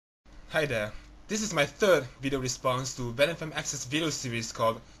Hi there, this is my third video response to VenomFangX's video series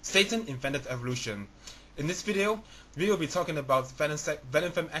called Satan Invented Evolution. In this video, we will be talking about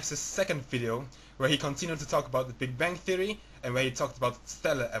VenomFangX's second video, where he continued to talk about the Big Bang Theory and where he talked about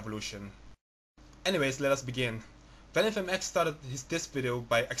stellar evolution. Anyways, let us begin. VenomFangX started this video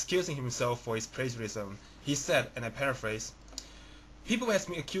by excusing himself for his plagiarism. He said, and I paraphrase, "People have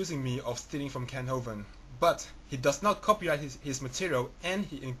been accusing me of stealing from Ken Hovind, but he does not copyright his material and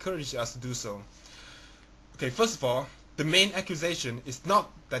he encourages us to do so." Okay, first of all, the main accusation is not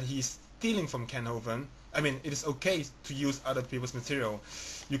that he is stealing from Ken Hovind. I mean, it is okay to use other people's material.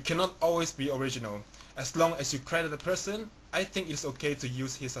 You cannot always be original. As long as you credit a person, I think it is okay to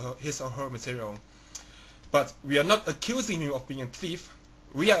use his or her material. But we are not accusing him of being a thief.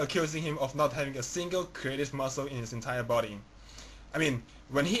 We are accusing him of not having a single creative muscle in his entire body. I mean,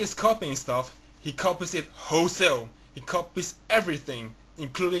 when he is copying stuff, he copies it wholesale. He copies everything,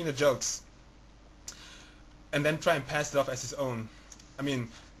 including the jokes, and then try and pass it off as his own. I mean,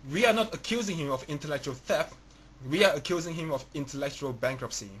 we are not accusing him of intellectual theft. We are accusing him of intellectual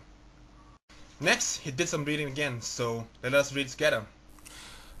bankruptcy. Next, he did some reading again, so let us read together.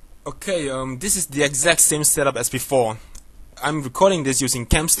 Okay, this is the exact same setup as before. I'm recording this using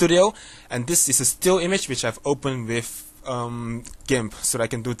Cam Studio, and this is a still image which I've opened with GIMP, so that I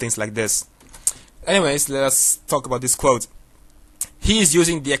can do things like this. Anyways, let us talk about this quote. He is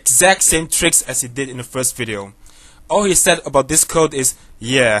using the exact same tricks as he did in the first video. All he said about this quote is,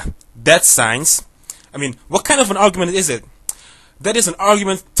 "Yeah, that's science." I mean, what kind of an argument is it? That is an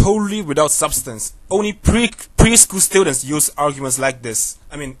argument totally without substance. Only preschool students use arguments like this.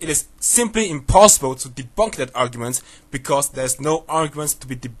 I mean, it is simply impossible to debunk that argument because there's no arguments to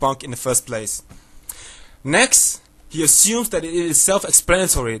be debunked in the first place. Next, he assumes that it is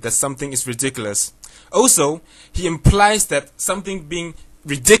self-explanatory that something is ridiculous. Also, he implies that something being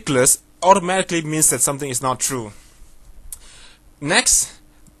ridiculous automatically means that something is not true. Next,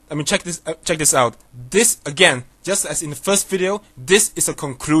 I mean, check this out. This, again, just as in the first video, this is a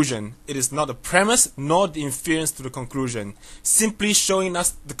conclusion. It is not a premise nor the inference to the conclusion. Simply showing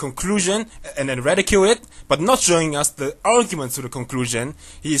us the conclusion and then ridicule it, but not showing us the argument to the conclusion.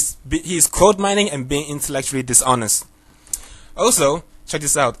 He is quote mining and being intellectually dishonest. Also, check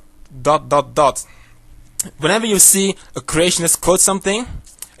this out. ... Whenever you see a creationist quote something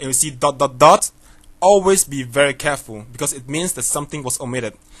and you see ... always be very careful, because it means that something was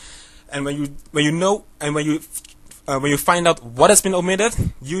omitted. And when you find out what has been omitted,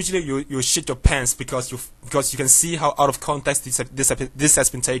 usually you shit your pants because you can see how out of context this has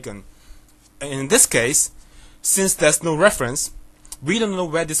been taken. And in this case, since there's no reference, we don't know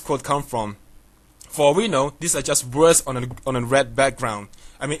where this quote comes from. For all we know, these are just words on a red background.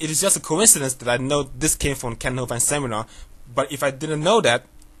 I mean, it is just a coincidence that I know this came from Ken Hovind's seminar. But if I didn't know that,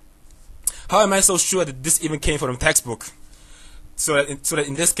 how am I so sure that this even came from a textbook? So that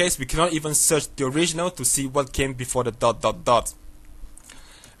in this case, we cannot even search the original to see what came before the ...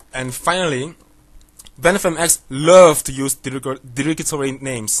 And finally, VenomFangX loves to use derogatory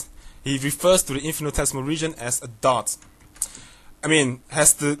names. He refers to the infinitesimal region as a dot. I mean,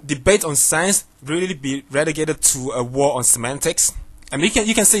 has the debate on science really been relegated to a war on semantics? I mean,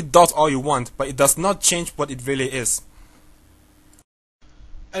 you can say dot all you want, but it does not change what it really is.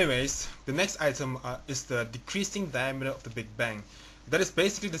 Anyways, the next item is the decreasing diameter of the Big Bang. That is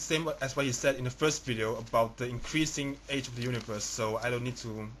basically the same as what he said in the first video about the increasing age of the universe, so I don't need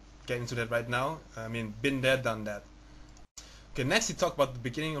to get into that right now. I mean, been there, done that. Okay, next he talked about the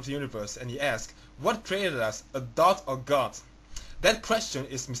beginning of the universe, and he asked, what created us, a dot or God? That question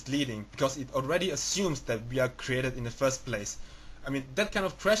is misleading because it already assumes that we are created in the first place. I mean, that kind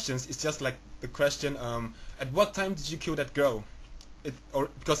of questions is just like the question, at what time did you kill that girl?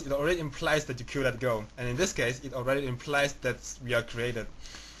 Because it already implies that you kill that girl, and in this case, it already implies that we are created.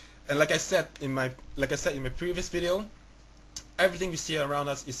 And like I said in my previous video, everything we see around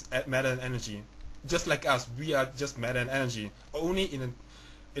us is matter and energy. Just like us, we are just matter and energy, only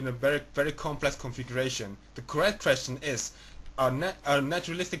in a very complex configuration. The correct question is, are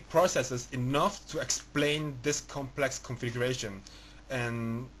naturalistic processes enough to explain this complex configuration?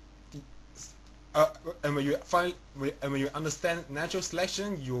 And when you understand natural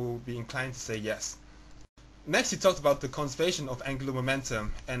selection, you'll be inclined to say yes. Next, he talked about the conservation of angular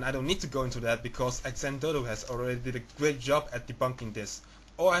momentum, and I don't need to go into that because ExtantDodo has already did a great job at debunking this.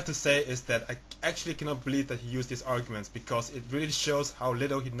 All I have to say is that I actually cannot believe that he used these arguments because it really shows how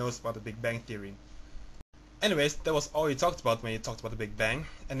little he knows about the Big Bang Theory. Anyways, that was all he talked about when he talked about the Big Bang,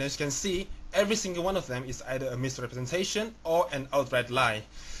 and as you can see, every single one of them is either a misrepresentation or an outright lie.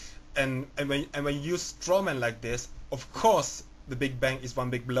 And when you use strawman like this, of course the Big Bang is one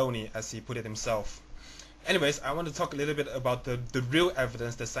big baloney, as he put it himself. Anyways, I want to talk a little bit about the real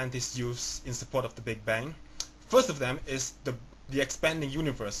evidence that scientists use in support of the Big Bang. First of them is the expanding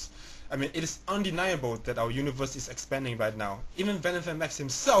universe. I mean, it is undeniable that our universe is expanding right now. Even VenomFangX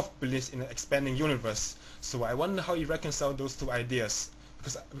himself believes in an expanding universe. So I wonder how he reconciles those two ideas.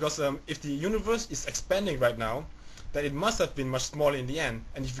 Because if the universe is expanding right now, then it must have been much smaller in the end.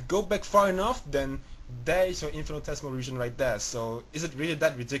 And if you go back far enough, then there is your infinitesimal region right there. So is it really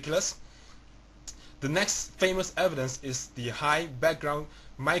that ridiculous? The next famous evidence is the high background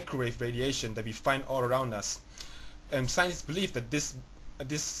microwave radiation that we find all around us. And scientists believe that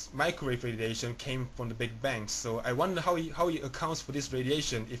this microwave radiation came from the Big Bang. So I wonder how he accounts for this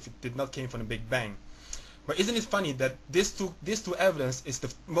radiation if it did not came from the Big Bang. But isn't it funny that these two evidence is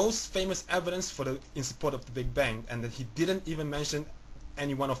the most famous evidence in support of the Big Bang, and that he didn't even mention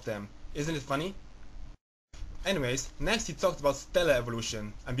any one of them? Isn't it funny? Anyways, next he talked about stellar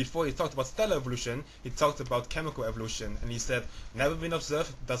evolution, and before he talked about stellar evolution, he talked about chemical evolution, and he said, never been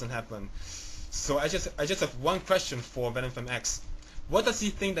observed, doesn't happen. So I just have one question for VenomFangX. What does he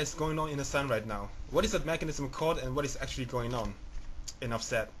think that's going on in the sun right now? What is that mechanism called, and what is actually going on? Enough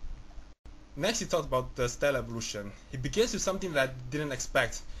said. Next he talked about the stellar evolution. He begins with something that I didn't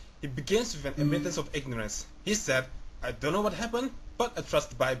expect. He begins with an admittance of ignorance. He said, I don't know what happened, but I trust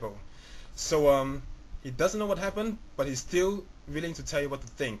the Bible. So he doesn't know what happened, but he's still willing to tell you what to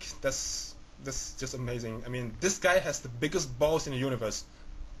think. That's just amazing. I mean, this guy has the biggest balls in the universe.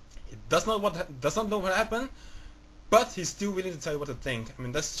 He does not know what happened, but he's still willing to tell you what to think. I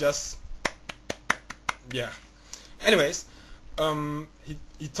mean, that's just, yeah. Anyways,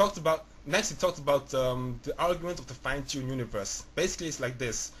 he talked about the argument of the fine-tuned universe. Basically, it's like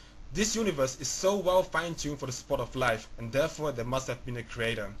this: this universe is so well fine-tuned for the support of life, and therefore there must have been a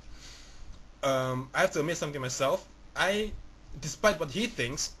creator. I have to admit something myself. Despite what he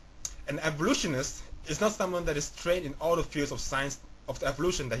thinks, an evolutionist is not someone that is trained in all the fields of science of the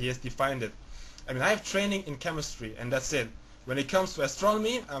evolution that he has defined it. I mean, I have training in chemistry, and that's it. When it comes to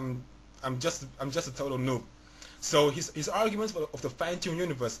astronomy, I'm just a total noob. So his arguments of the fine-tuned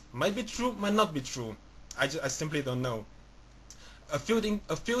universe might be true, might not be true. I simply don't know. A few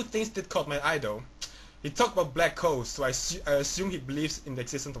things did caught my eye though. He talked about black holes, so I assume he believes in the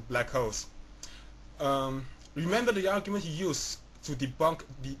existence of black holes. Remember the argument he used to debunk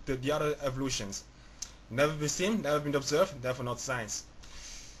the other evolutions. Never been seen, never been observed, therefore not science.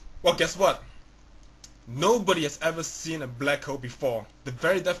 Well, guess what? Nobody has ever seen a black hole before. The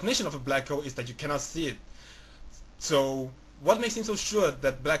very definition of a black hole is that you cannot see it. So what makes him so sure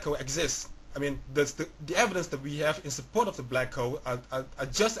that black hole exists? I mean, the evidence that we have in support of the black hole are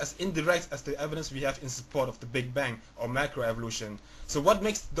just as indirect as the evidence we have in support of the Big Bang or macroevolution. So what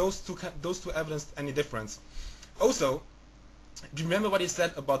makes those two evidence any difference? Also, do you remember what he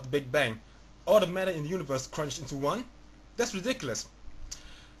said about the Big Bang? All the matter in the universe crunched into one? That's ridiculous.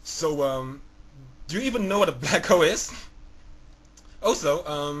 So do you even know what a black hole is?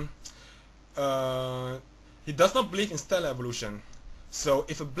 Also, he does not believe in stellar evolution. So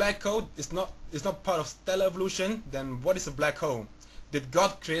if a black hole is not part of stellar evolution, then what is a black hole? Did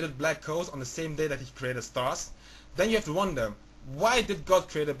God create black holes on the same day that he created stars? Then you have to wonder, why did God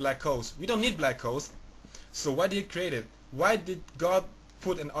create black holes? We don't need black holes. So why did he create it? Why did God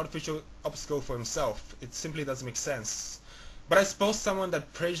put an artificial obstacle for himself? It simply doesn't make sense. But I suppose someone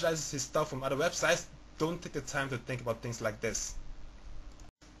that plagiarizes his stuff from other websites don't take the time to think about things like this.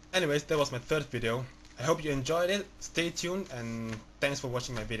 Anyways, that was my third video. I hope you enjoyed it. Stay tuned, and thanks for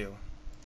watching my video.